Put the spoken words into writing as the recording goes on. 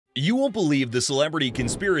You won't believe the celebrity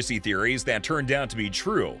conspiracy theories that turned out to be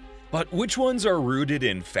true. But which ones are rooted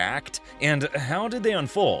in fact, and how did they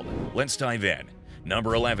unfold? Let's dive in.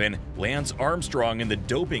 Number 11. Lance Armstrong and the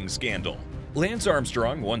doping scandal. Lance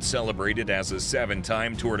Armstrong, once celebrated as a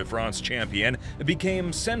 7-time Tour de France champion,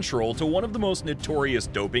 became central to one of the most notorious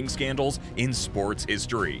doping scandals in sports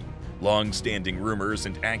history. Long-standing rumors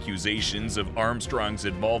and accusations of Armstrong's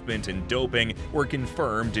involvement in doping were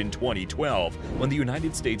confirmed in 2012 when the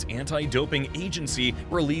United States Anti-Doping Agency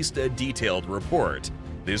released a detailed report.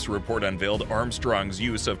 This report unveiled Armstrong's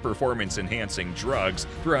use of performance-enhancing drugs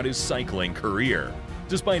throughout his cycling career.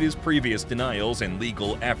 Despite his previous denials and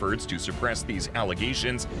legal efforts to suppress these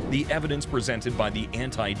allegations, the evidence presented by the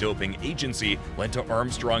Anti-Doping Agency led to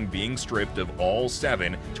Armstrong being stripped of all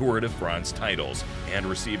 7 Tour de France titles and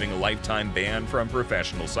receiving a lifetime ban from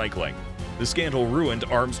professional cycling. The scandal ruined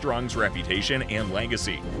Armstrong's reputation and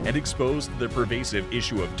legacy and exposed the pervasive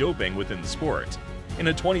issue of doping within the sport. In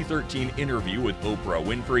a 2013 interview with Oprah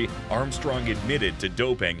Winfrey, Armstrong admitted to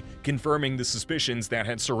doping, confirming the suspicions that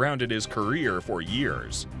had surrounded his career for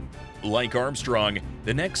years. Like Armstrong,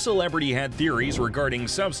 the next celebrity had theories regarding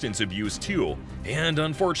substance abuse too, and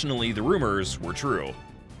unfortunately the rumors were true.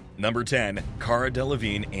 Number 10. Cara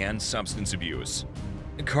Delevingne and substance abuse.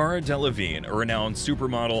 Cara Delevingne, a renowned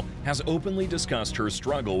supermodel, has openly discussed her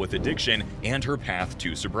struggle with addiction and her path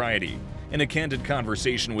to sobriety. In a candid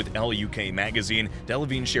conversation with LUK magazine,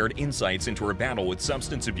 Delevingne shared insights into her battle with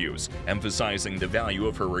substance abuse, emphasizing the value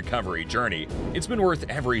of her recovery journey. "It's been worth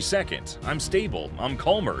every second. I'm stable, I'm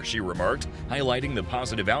calmer," she remarked, highlighting the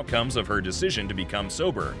positive outcomes of her decision to become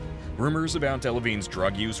sober. Rumors about Delevingne's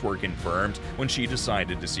drug use were confirmed when she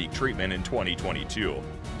decided to seek treatment in 2022.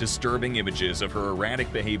 Disturbing images of her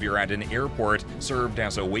erratic behavior at an airport served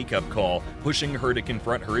as a wake-up call, pushing her to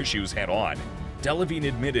confront her issues head-on. Delevingne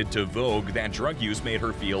admitted to Vogue that drug use made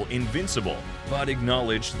her feel invincible, but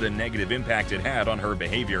acknowledged the negative impact it had on her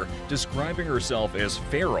behavior, describing herself as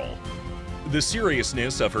feral. The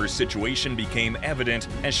seriousness of her situation became evident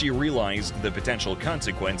as she realized the potential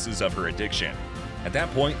consequences of her addiction. At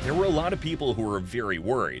that point, there were a lot of people who were very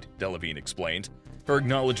worried, Delevingne explained. Her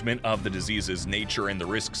acknowledgement of the disease's nature and the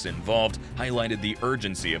risks involved highlighted the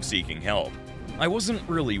urgency of seeking help. "I wasn't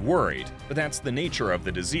really worried, but that's the nature of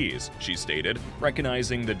the disease," she stated,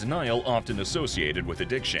 recognizing the denial often associated with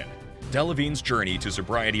addiction. Delevingne's journey to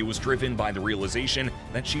sobriety was driven by the realization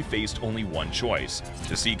that she faced only one choice: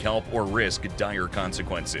 to seek help or risk dire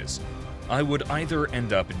consequences. "I would either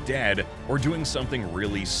end up dead or doing something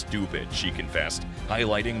really stupid," she confessed,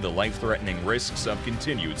 highlighting the life-threatening risks of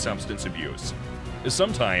continued substance abuse.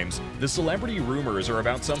 Sometimes, the celebrity rumors are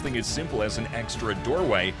about something as simple as an extra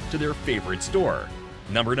doorway to their favorite store.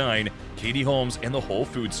 Number 9. Katie Holmes and the Whole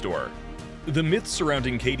Food Store. The myth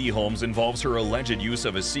surrounding Katie Holmes involves her alleged use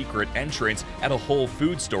of a secret entrance at a Whole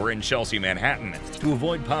Food store in Chelsea, Manhattan, to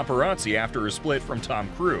avoid paparazzi after her split from Tom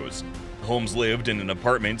Cruise. Holmes lived in an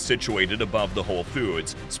apartment situated above the Whole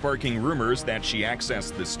Foods, sparking rumors that she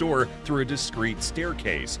accessed the store through a discreet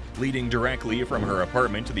staircase, leading directly from her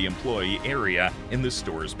apartment to the employee area in the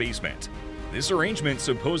store's basement. This arrangement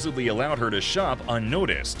supposedly allowed her to shop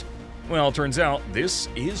unnoticed. Well, turns out this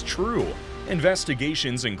is true.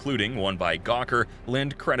 Investigations, including one by Gawker,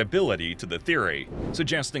 lend credibility to the theory,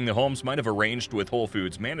 suggesting the Holmes might have arranged with Whole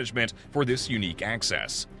Foods management for this unique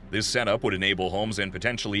access. This setup would enable Holmes and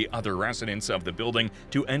potentially other residents of the building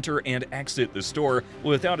to enter and exit the store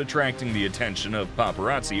without attracting the attention of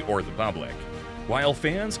paparazzi or the public. While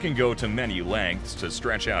fans can go to many lengths to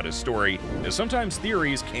stretch out a story, sometimes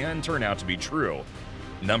theories can turn out to be true.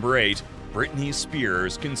 Number 8. Britney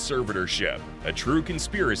Spears' conservatorship, a true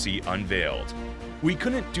conspiracy unveiled. We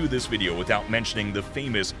couldn't do this video without mentioning the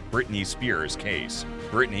famous Britney Spears case.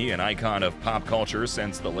 Britney, an icon of pop culture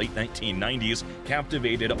since the late 1990s,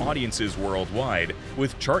 captivated audiences worldwide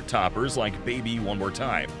with chart toppers like Baby One More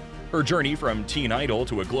Time. Her journey from teen idol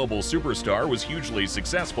to a global superstar was hugely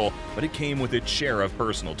successful, but it came with its share of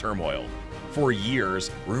personal turmoil. For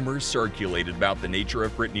years, rumors circulated about the nature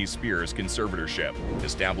of Britney Spears' conservatorship,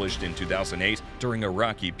 established in 2008 during a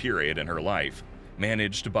rocky period in her life.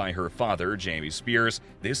 Managed by her father, Jamie Spears,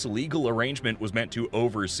 this legal arrangement was meant to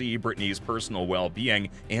oversee Britney's personal well-being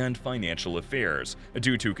and financial affairs,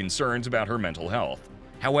 due to concerns about her mental health.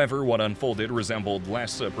 However, what unfolded resembled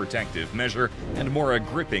less a protective measure and more a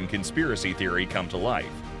gripping conspiracy theory come to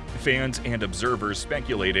life. Fans and observers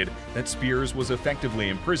speculated that Spears was effectively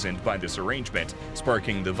imprisoned by this arrangement,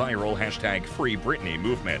 sparking the viral #FreeBritney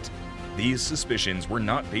movement. These suspicions were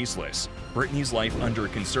not baseless. Britney's life under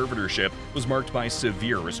conservatorship was marked by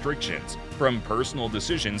severe restrictions, from personal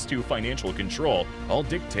decisions to financial control, all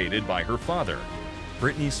dictated by her father.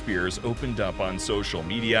 Britney Spears opened up on social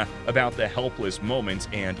media about the helpless moments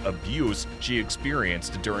and abuse she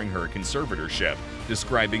experienced during her conservatorship,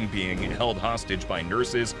 describing being held hostage by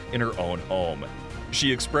nurses in her own home.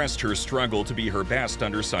 She expressed her struggle to be her best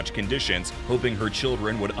under such conditions, hoping her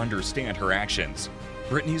children would understand her actions.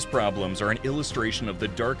 Britney's problems are an illustration of the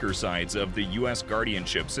darker sides of the U.S.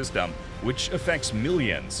 guardianship system, which affects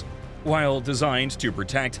millions. While designed to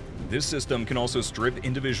protect, this system can also strip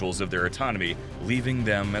individuals of their autonomy, leaving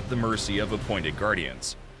them at the mercy of appointed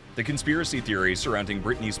guardians. The conspiracy theories surrounding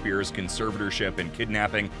Britney Spears' conservatorship and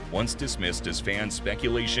kidnapping, once dismissed as fan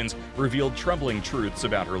speculations, revealed troubling truths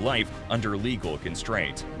about her life under legal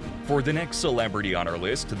constraint. For the next celebrity on our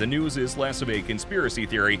list, the news is less of a conspiracy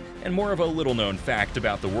theory and more of a little-known fact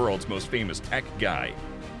about the world's most famous tech guy.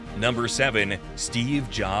 Number 7. Steve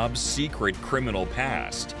Jobs' secret criminal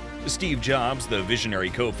past. Steve Jobs, the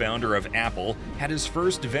visionary co-founder of Apple, had his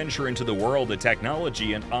first venture into the world of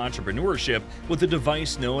technology and entrepreneurship with a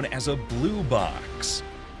device known as a blue box.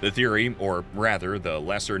 The theory, or rather the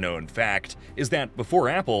lesser-known fact, is that before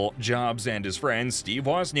Apple, Jobs and his friend Steve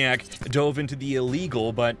Wozniak dove into the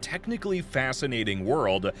illegal but technically fascinating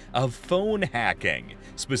world of phone hacking,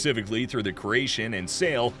 specifically through the creation and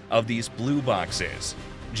sale of these blue boxes.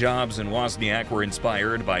 Jobs and Wozniak were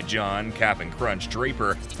inspired by John Cap'n Crunch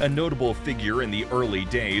Draper, a notable figure in the early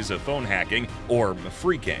days of phone hacking, or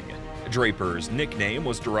phreaking. Draper's nickname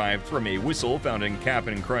was derived from a whistle found in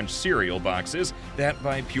Cap'n Crunch cereal boxes that,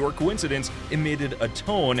 by pure coincidence, emitted a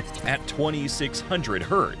tone at 2600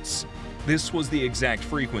 Hz. This was the exact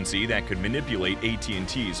frequency that could manipulate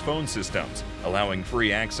AT&T's phone systems, allowing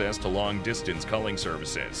free access to long-distance calling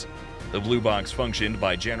services. The blue box functioned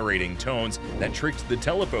by generating tones that tricked the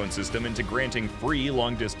telephone system into granting free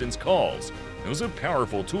long-distance calls. It was a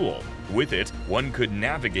powerful tool. With it, one could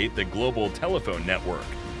navigate the global telephone network,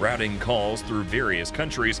 routing calls through various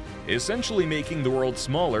countries, essentially making the world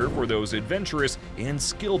smaller for those adventurous and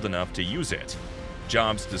skilled enough to use it.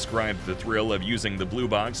 Jobs described the thrill of using the blue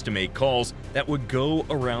box to make calls that would go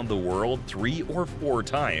around the world 3 or 4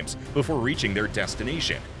 times before reaching their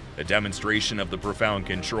destination, a demonstration of the profound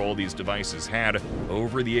control these devices had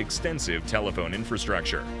over the extensive telephone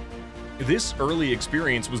infrastructure. This early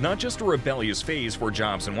experience was not just a rebellious phase for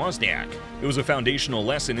Jobs and Wozniak. It was a foundational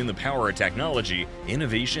lesson in the power of technology,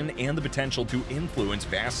 innovation, and the potential to influence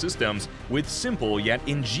vast systems with simple yet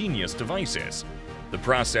ingenious devices. The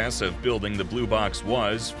process of building the blue box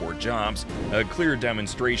was, for Jobs, a clear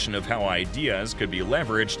demonstration of how ideas could be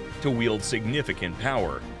leveraged to wield significant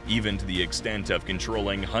power, even to the extent of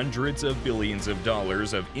controlling hundreds of billions of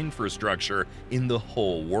dollars of infrastructure in the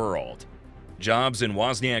whole world. Jobs and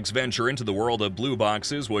Wozniak's venture into the world of blue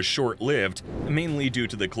boxes was short-lived, mainly due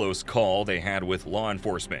to the close call they had with law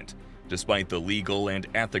enforcement. Despite the legal and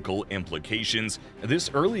ethical implications,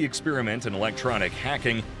 this early experiment in electronic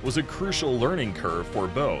hacking was a crucial learning curve for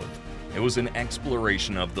both. It was an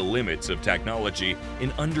exploration of the limits of technology,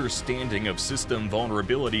 an understanding of system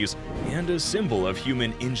vulnerabilities, and a symbol of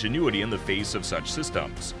human ingenuity in the face of such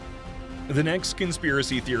systems. The next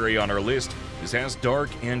conspiracy theory on our list is as dark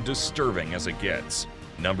and disturbing as it gets.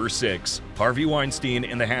 Number 6. Harvey Weinstein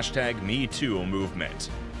and the #MeToo movement.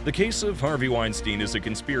 The case of Harvey Weinstein is a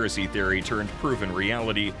conspiracy theory turned proven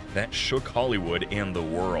reality that shook Hollywood and the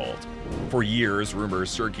world. For years, rumors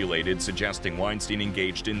circulated suggesting Weinstein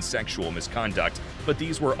engaged in sexual misconduct, but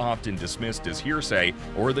these were often dismissed as hearsay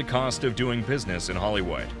or the cost of doing business in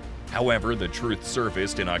Hollywood. However, the truth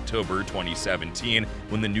surfaced in October 2017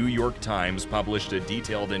 when the New York Times published a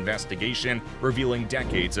detailed investigation revealing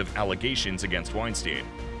decades of allegations against Weinstein.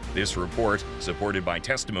 This report, supported by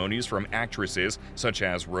testimonies from actresses such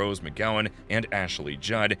as Rose McGowan and Ashley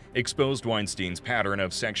Judd, exposed Weinstein's pattern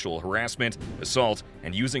of sexual harassment, assault,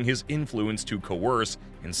 and using his influence to coerce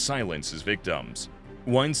and silence his victims.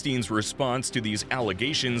 Weinstein's response to these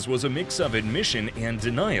allegations was a mix of admission and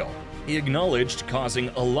denial. He acknowledged causing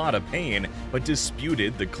a lot of pain, but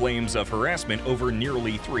disputed the claims of harassment over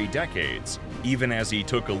nearly 3 decades. Even as he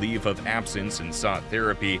took a leave of absence and sought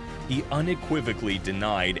therapy, he unequivocally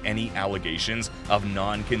denied any allegations of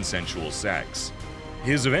non-consensual sex.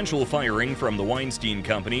 His eventual firing from the Weinstein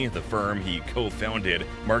Company, the firm he co-founded,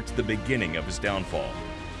 marked the beginning of his downfall.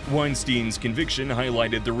 Weinstein's conviction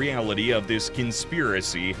highlighted the reality of this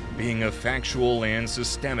conspiracy being a factual and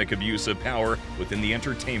systemic abuse of power within the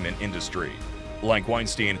entertainment industry. Like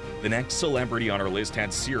Weinstein, the next celebrity on our list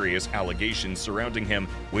had serious allegations surrounding him,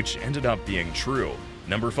 which ended up being true.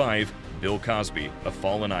 Number 5. Bill Cosby, a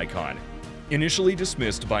fallen icon. Initially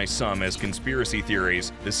dismissed by some as conspiracy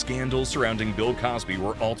theories, the scandals surrounding Bill Cosby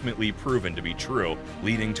were ultimately proven to be true,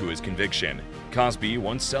 leading to his conviction. Cosby,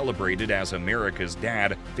 once celebrated as America's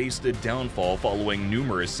dad, faced a downfall following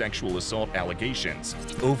numerous sexual assault allegations.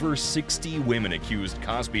 Over 60 women accused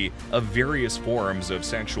Cosby of various forms of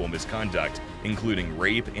sexual misconduct, including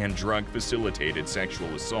rape and drug-facilitated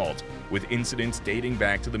sexual assault, with incidents dating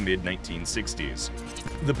back to the mid-1960s.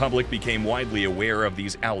 The public became widely aware of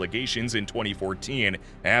these allegations in 2014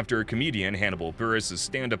 after comedian Hannibal Buress'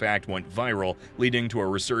 stand-up act went viral, leading to a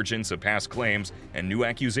resurgence of past claims and new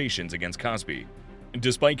accusations against Cosby.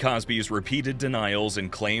 Despite Cosby's repeated denials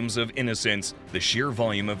and claims of innocence, the sheer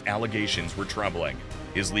volume of allegations were troubling.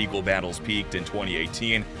 His legal battles peaked in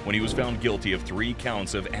 2018 when he was found guilty of 3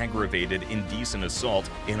 counts of aggravated indecent assault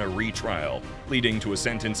in a retrial, leading to a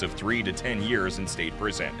sentence of 3 to 10 years in state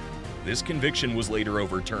prison. This conviction was later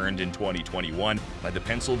overturned in 2021 by the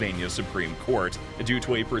Pennsylvania Supreme Court due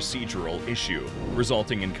to a procedural issue,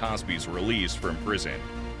 resulting in Cosby's release from prison.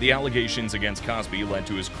 The allegations against Cosby led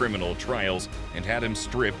to his criminal trials and had him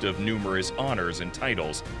stripped of numerous honors and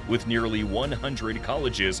titles, with nearly 100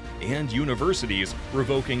 colleges and universities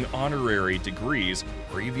revoking honorary degrees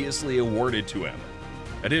previously awarded to him.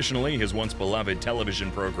 Additionally, his once beloved television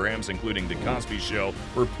programs, including The Cosby Show,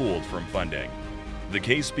 were pulled from funding. The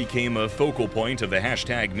case became a focal point of the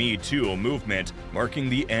 #MeToo movement, marking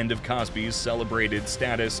the end of Cosby's celebrated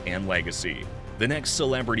status and legacy. The next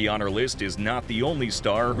celebrity on our list is not the only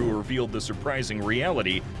star who revealed the surprising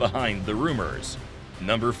reality behind the rumors.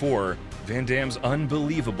 Number 4. Van Damme's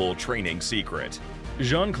unbelievable training secret.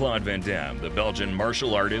 Jean-Claude Van Damme, the Belgian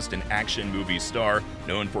martial artist and action movie star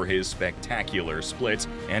known for his spectacular splits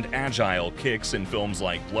and agile kicks in films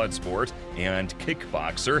like Bloodsport and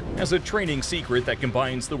Kickboxer, has a training secret that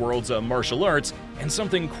combines the worlds of martial arts and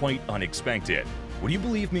something quite unexpected. Would you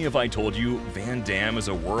believe me if I told you Van Damme is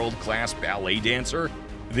a world-class ballet dancer?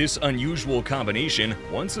 This unusual combination,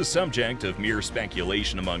 once a subject of mere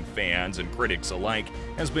speculation among fans and critics alike,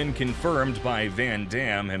 has been confirmed by Van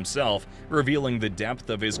Damme himself, revealing the depth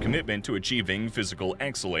of his commitment to achieving physical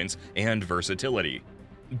excellence and versatility.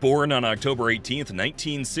 Born on October 18,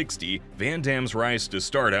 1960, Van Damme's rise to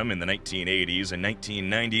stardom in the 1980s and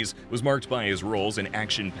 1990s was marked by his roles in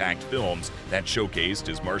action-packed films that showcased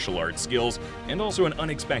his martial arts skills and also an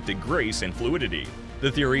unexpected grace and fluidity. The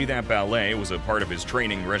theory that ballet was a part of his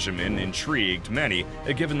training regimen intrigued many,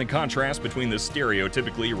 given the contrast between the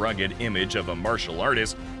stereotypically rugged image of a martial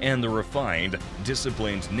artist and the refined,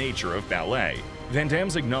 disciplined nature of ballet. Van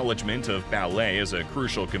Damme's acknowledgement of ballet as a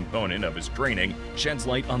crucial component of his training sheds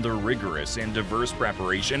light on the rigorous and diverse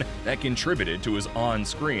preparation that contributed to his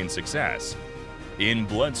on-screen success. In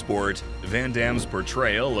Bloodsport, Van Damme's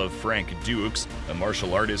portrayal of Frank Dukes, a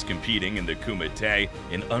martial artist competing in the Kumite,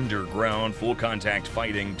 an underground full-contact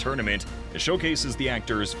fighting tournament, showcases the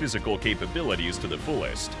actor's physical capabilities to the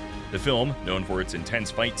fullest. The film, known for its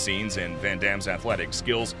intense fight scenes and Van Damme's athletic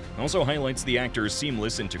skills, also highlights the actor's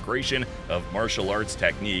seamless integration of martial arts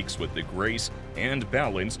techniques with the grace and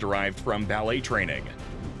balance derived from ballet training.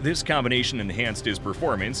 This combination enhanced his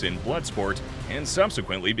performance in Bloodsport and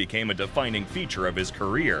subsequently became a defining feature of his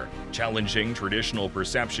career, challenging traditional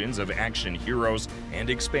perceptions of action heroes and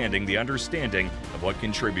expanding the understanding of what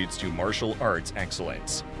contributes to martial arts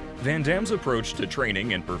excellence. Van Damme's approach to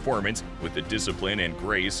training and performance with the discipline and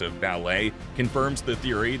grace of ballet confirms the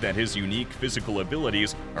theory that his unique physical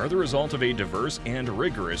abilities are the result of a diverse and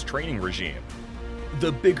rigorous training regime.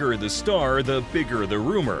 The bigger the star, the bigger the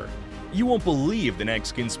rumor. You won't believe the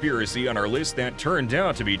next conspiracy on our list that turned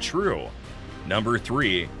out to be true. Number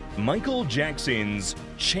 3. Michael Jackson's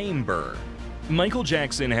chamber. Michael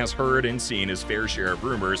Jackson has heard and seen his fair share of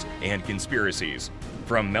rumors and conspiracies.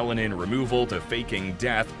 From melanin removal to faking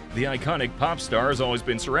death, the iconic pop star has always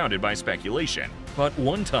been surrounded by speculation. But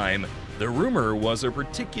one time, the rumor was a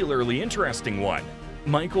particularly interesting one.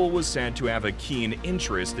 Michael was said to have a keen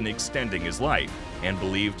interest in extending his life and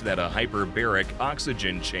believed that a hyperbaric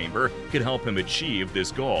oxygen chamber could help him achieve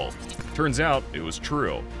this goal. Turns out it was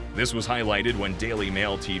true. This was highlighted when Daily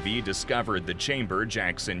Mail TV discovered the chamber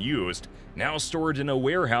Jackson used, now stored in a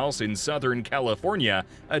warehouse in Southern California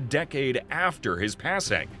a decade after his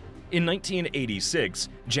passing. In 1986,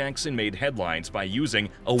 Jackson made headlines by using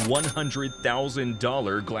a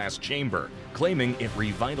 $100,000 glass chamber, claiming it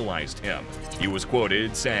revitalized him. He was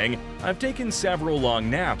quoted saying, "I've taken several long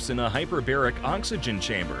naps in a hyperbaric oxygen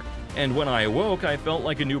chamber, and when I awoke I felt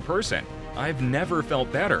like a new person. I've never felt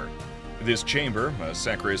better." This chamber, a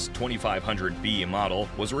Secris 2500B model,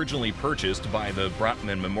 was originally purchased by the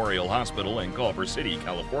Brotman Memorial Hospital in Culver City,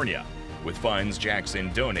 California. with funds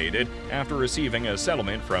Jackson donated after receiving a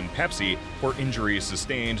settlement from Pepsi for injuries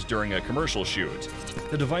sustained during a commercial shoot.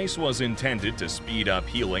 The device was intended to speed up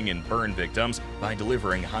healing in burn victims by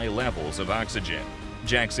delivering high levels of oxygen.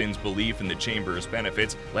 Jackson's belief in the chamber's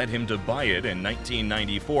benefits led him to buy it in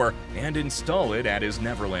 1994 and install it at his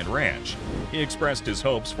Neverland Ranch. He expressed his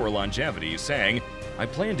hopes for longevity, saying, "I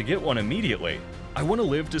plan to get one immediately. I want to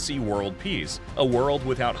live to see world peace, a world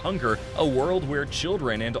without hunger, a world where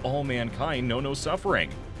children and all mankind know no suffering.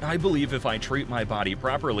 I believe if I treat my body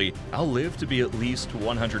properly, I'll live to be at least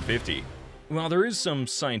 150. While there is some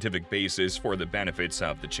scientific basis for the benefits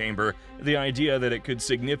of the chamber, the idea that it could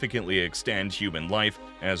significantly extend human life,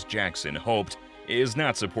 as Jackson hoped, is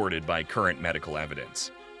not supported by current medical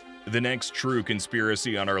evidence. The next true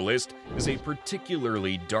conspiracy on our list is a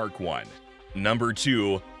particularly dark one. Number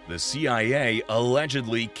 2. The CIA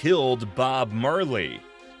allegedly killed Bob Marley.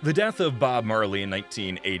 The death of Bob Marley in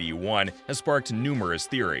 1981 has sparked numerous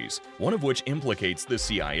theories, one of which implicates the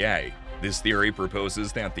CIA. This theory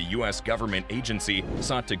proposes that the U.S. government agency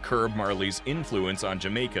sought to curb Marley's influence on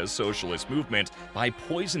Jamaica's socialist movement by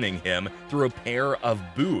poisoning him through a pair of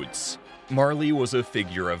boots. Marley was a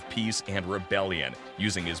figure of peace and rebellion,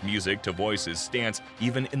 using his music to voice his stance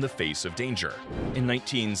even in the face of danger. In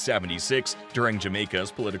 1976, during Jamaica's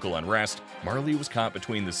political unrest, Marley was caught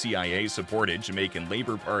between the CIA-supported Jamaican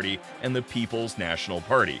Labour Party and the People's National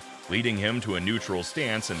Party, leading him to a neutral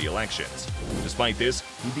stance in the elections. Despite this,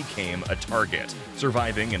 he became a target,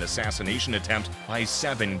 surviving an assassination attempt by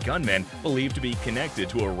 7 gunmen believed to be connected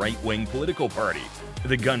to a right-wing political party.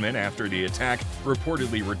 The gunman, after the attack,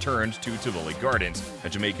 reportedly returned to Tivoli Gardens, a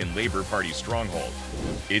Jamaican Labour Party stronghold.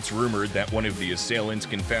 It's rumored that one of the assailants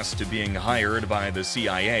confessed to being hired by the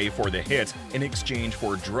CIA for the hit in exchange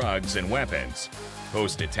for drugs and weapons.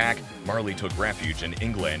 Post-attack, Marley took refuge in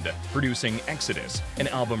England, producing Exodus, an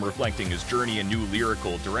album reflecting his journey in new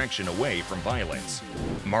lyrical direction away from violence.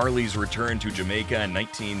 Marley's return to Jamaica in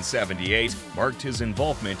 1978 marked his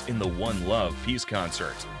involvement in the One Love peace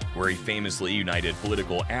concert, where he famously united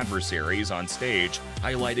political adversaries on stage,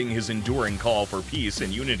 highlighting his enduring call for peace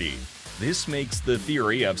and unity. This makes the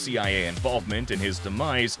theory of CIA involvement in his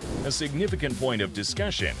demise a significant point of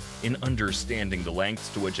discussion in understanding the lengths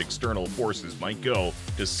to which external forces might go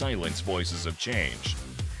to silence voices of change.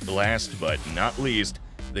 Last but not least,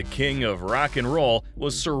 the king of rock and roll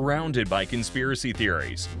was surrounded by conspiracy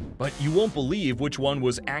theories, but you won't believe which one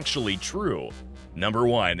was actually true. Number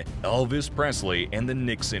 1. Elvis Presley and the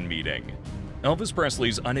Nixon meeting. Elvis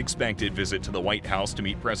Presley's unexpected visit to the White House to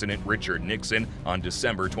meet President Richard Nixon on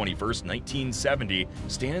December 21, 1970,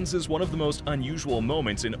 stands as one of the most unusual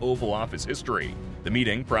moments in Oval Office history. The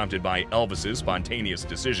meeting, prompted by Elvis's spontaneous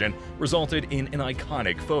decision, resulted in an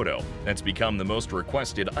iconic photo that's become the most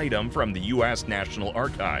requested item from the U.S. National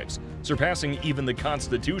Archives, surpassing even the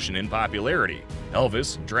Constitution in popularity.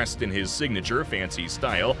 Elvis, dressed in his signature fancy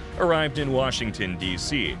style, arrived in Washington,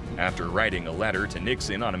 D.C. after writing a letter to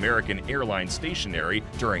Nixon on American Airlines stationery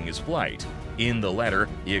during his flight. In the letter,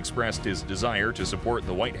 he expressed his desire to support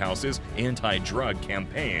the White House's anti-drug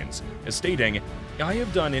campaigns, stating, "I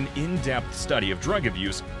have done an in-depth study of drug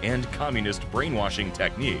abuse and communist brainwashing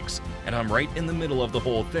techniques, and I'm right in the middle of the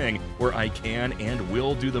whole thing where I can and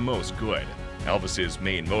will do the most good." Elvis's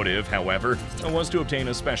main motive, however, was to obtain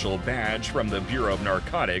a special badge from the Bureau of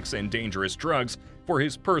Narcotics and Dangerous Drugs for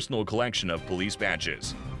his personal collection of police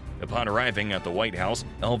badges. Upon arriving at the White House,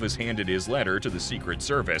 Elvis handed his letter to the Secret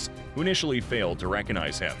Service, who initially failed to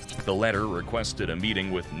recognize him. The letter requested a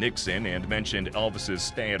meeting with Nixon and mentioned Elvis's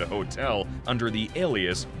stay at a hotel under the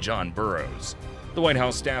alias John Burroughs. The White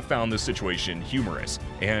House staff found the situation humorous,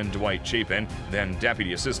 and Dwight Chapin, then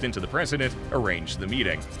deputy assistant to the president, arranged the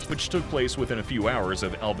meeting, which took place within a few hours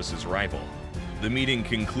of Elvis's arrival. The meeting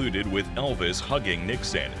concluded with Elvis hugging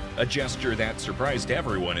Nixon, a gesture that surprised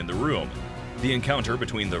everyone in the room. The encounter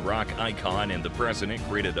between the rock icon and the president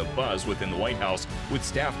created a buzz within the White House, with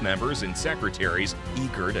staff members and secretaries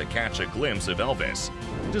eager to catch a glimpse of Elvis.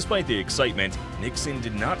 Despite the excitement, Nixon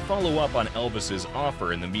did not follow up on Elvis's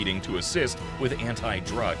offer in the meeting to assist with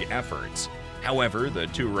anti-drug efforts. However, the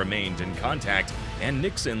two remained in contact, and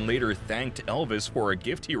Nixon later thanked Elvis for a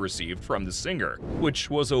gift he received from the singer,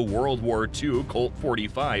 which was a World War II Colt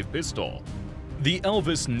 45 pistol. The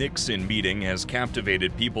Elvis-Nixon meeting has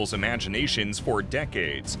captivated people's imaginations for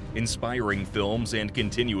decades, inspiring films and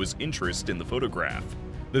continuous interest in the photograph.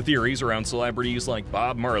 The theories around celebrities like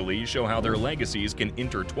Bob Marley show how their legacies can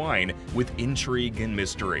intertwine with intrigue and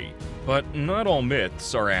mystery. But not all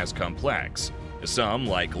myths are as complex. Some,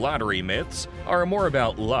 like lottery myths, are more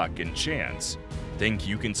about luck and chance. Think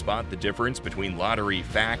you can spot the difference between lottery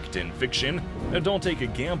fact and fiction? Don't take a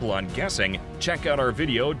gamble on guessing. Check out our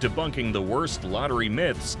video debunking the worst lottery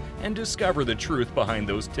myths and discover the truth behind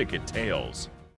those ticket tales.